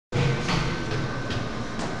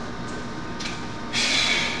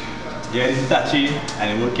Yeah, it's Itachi,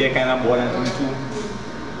 and the work here kind of bored and too.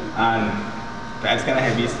 And that's kind of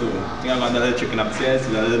heavy, so I think I'm going to do another chicken upstairs,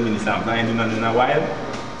 do a little mini sample. I ain't doing nothing in a while,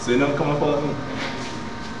 so you know, come and follow me.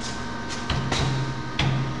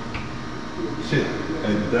 Shit,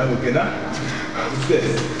 I'm done looking at. What's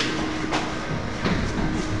this?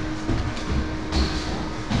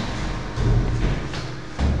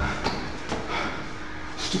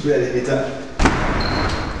 Stupid elevator.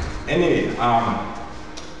 Anyway,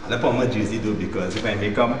 I put my jersey though because if I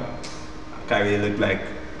make them, I can't really look like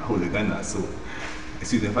a hooligan now, so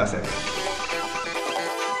excuse me for a second.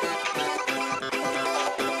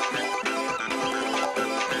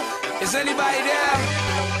 Is anybody there?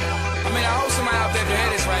 I mean, I hope somebody out there can hear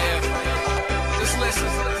this right here. Just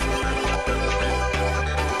listen.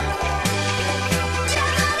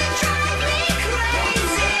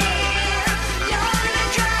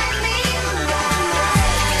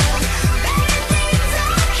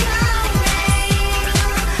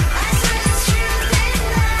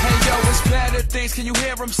 Can you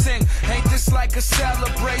hear him sing? Ain't this like a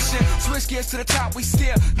celebration? Switch gears to the top, we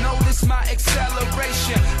steer. Notice my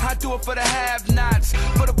acceleration. I do it for the have-nots,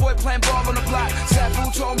 for the boy playing ball on the block.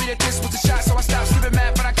 Sabu told me that this was the shot, so I stopped skipping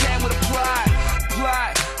math, but I came with a plot.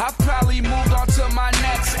 I've probably moved on to my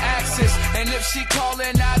next axis, and if she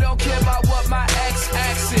calling, I don't care about what my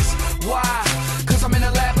x-axis. Why? Cause I'm in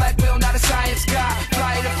the lab like Bill, not a science guy.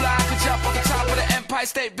 Fly to fly, could jump on the top of the Empire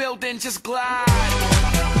State Building, just glide.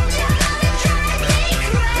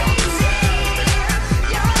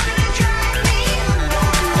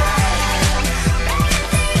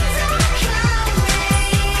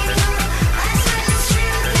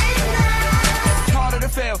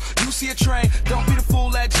 You see a train, don't be the fool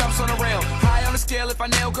that jumps on the rail. High on the scale, if I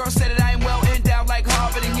nail, girl say that I ain't well endowed like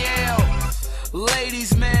Harvard and Yale.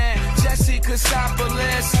 Ladies, man, Jesse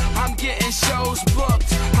Cassopolis, I'm getting shows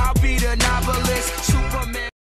booked. I'll be the novelist.